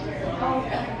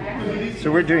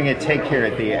So we're doing a Take Care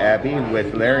at the Abbey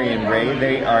with Larry and Ray.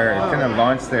 They are going to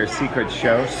launch their secret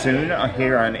show soon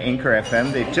here on Anchor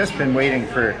FM. They've just been waiting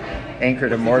for Anchor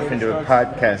to morph into a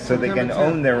podcast so they can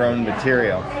own their own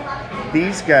material.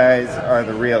 These guys are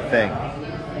the real thing.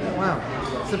 Wow.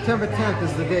 September 10th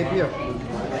is the debut.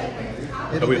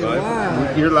 Are we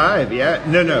live? You're live, yeah?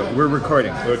 No, we're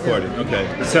recording. We're recording, okay.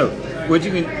 So,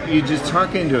 you just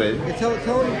talk into it. Yeah, tell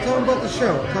them about the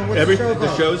show. Tell them what's the show about.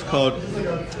 The show's called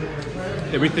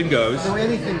Everything Goes. No,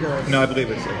 Anything Goes. No, I believe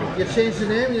it's Everything. You changed the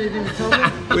name? You didn't even tell me?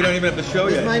 We don't even have the show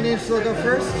Does yet. my name still go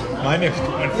first? My name's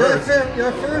going first.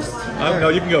 You're first? No,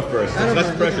 you can go first. It's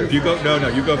less pressure. If you go, no,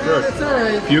 you go first. That's all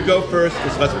right. If you go first,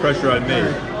 it's less pressure on me.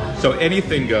 So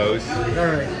Anything Goes. All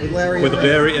right, with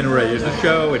Larry and Ray is the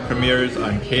show. It premieres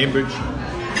on Cambridge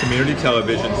Community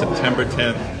Television September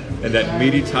 10th, and that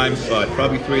meaty time slot,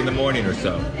 probably 3 in the morning or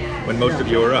so, when most of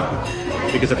you are up.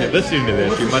 Because if you're listening to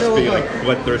this, you must be like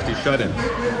bloodthirsty shut-ins.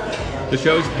 The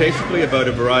show's basically about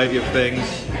a variety of things,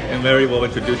 and Larry will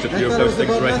introduce a few of those things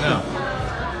right now.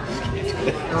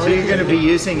 So you're going to be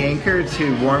using Anchor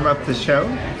to warm up the show?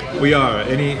 We are.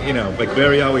 Like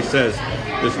Larry always says,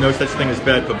 there's no such thing as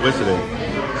bad publicity.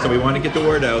 So we want to get the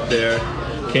word out there.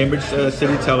 Cambridge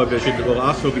City Television will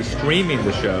also be streaming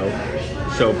the show,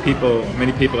 so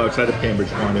many people outside of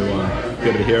Cambridge want to be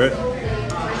able to hear it.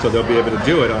 So they'll be able to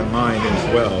do it online as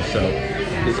well. So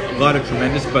there's a lot of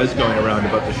tremendous buzz going around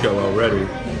about the show already.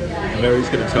 And Larry's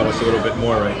going to tell us a little bit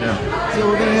more right now. So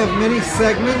we're going to have many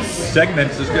segments.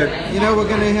 Segments is good. We're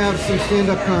going to have some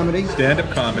stand-up comedy.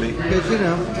 Stand-up comedy. Because, we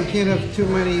can't have too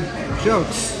many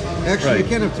jokes. Actually, Right. We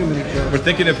can't have too many jokes. We're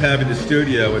thinking of having the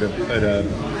studio at a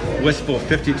blissful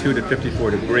 52 to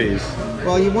 54 degrees.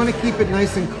 Well, you want to keep it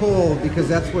nice and cold because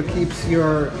that's what keeps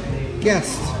your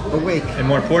guest awake. And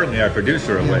more importantly, our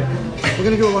producer awake. We're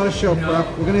going to do a lot of show prep.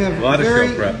 We're going to have very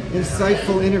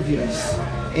insightful interviews.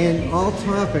 And all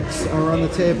topics are on the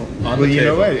table. You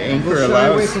know what? Anchor we'll shy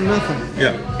away from nothing.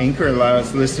 Yeah. Anchor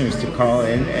allows listeners to call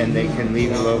in and they can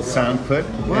leave a little sound clip.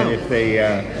 Wow. And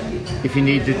if you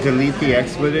need to delete the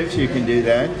expletives, you can do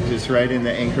that just right in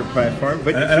the Anchor platform.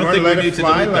 But if you want to let it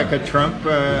fly like a Trump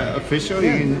official,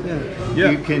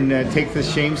 you can take the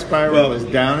shame spiral as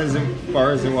down as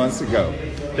far as it wants to go.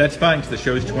 That's fine, because the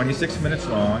show's 26 minutes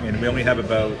long, and we only have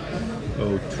about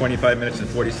 25 minutes and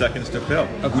 40 seconds to fill.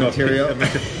 Of material?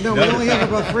 No, we only have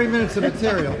about 3 minutes of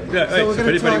material. Yeah, so we're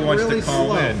going to talk really call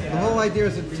slow. in. The whole idea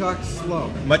is to talk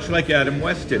slow. Much like Adam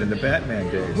West did in the Batman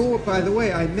days. Who, by the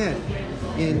way, I met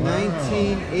in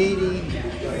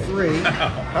 1983.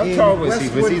 How tall was he?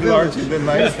 Was he larger than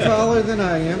life? He was taller than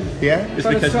I am. Yeah? It's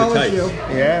About because as tall of the as tights.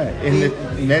 you. Yeah, in the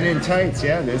Men in Tights, he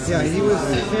was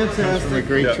fantastic. From a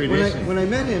great tradition. When I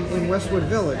met him in Westwood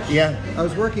Village, I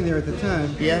was working there at the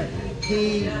time. Yeah.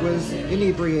 He was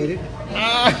inebriated.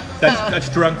 That's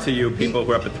drunk to you people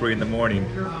who are up at 3 in the morning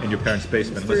in your parents'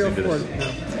 basement listening to this.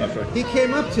 He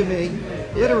came up to me,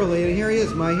 literally, and here he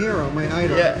is, my hero, my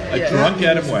idol. A drunk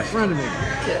Adam West. In front of me.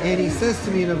 And he says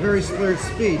to me in a very slurred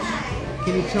speech,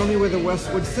 "Can you tell me where the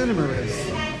Westwood Cinema is?"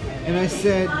 And I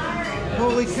said,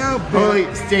 "Holy cow, Bill."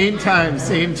 Same time,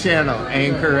 same channel,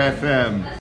 Anchor FM.